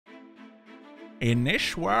In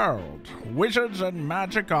this world, wizards and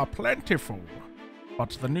magic are plentiful, but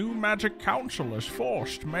the new Magic Council has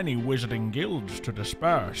forced many wizarding guilds to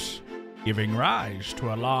disperse, giving rise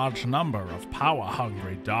to a large number of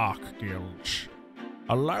power-hungry dark guilds.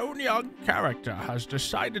 A lone young character has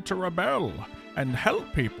decided to rebel and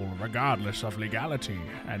help people regardless of legality,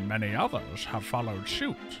 and many others have followed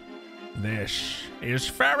suit. This is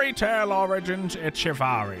Fairy Tale Origins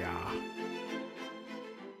Echevarria.